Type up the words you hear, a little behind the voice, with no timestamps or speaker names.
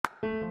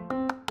Hi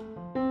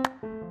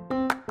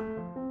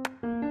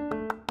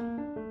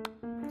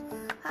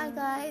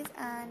guys,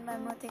 and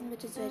one more thing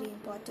which is very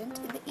important.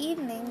 In the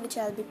evening, which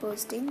I'll be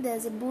posting,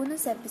 there's a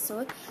bonus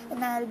episode,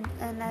 and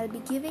I'll be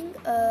giving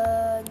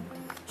a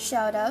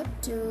shout out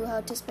to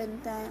how to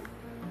spend time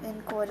in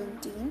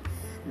quarantine.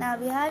 Now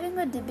we're having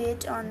a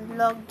debate on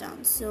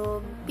lockdown,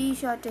 so be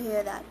sure to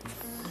hear that.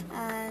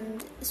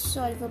 And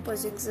sorry for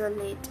posting so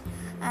late.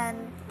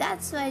 And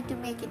that's why, to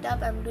make it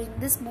up, I'm doing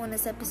this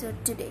bonus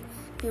episode today.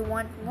 If you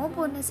want more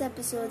bonus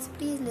episodes,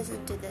 please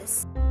listen to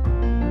this.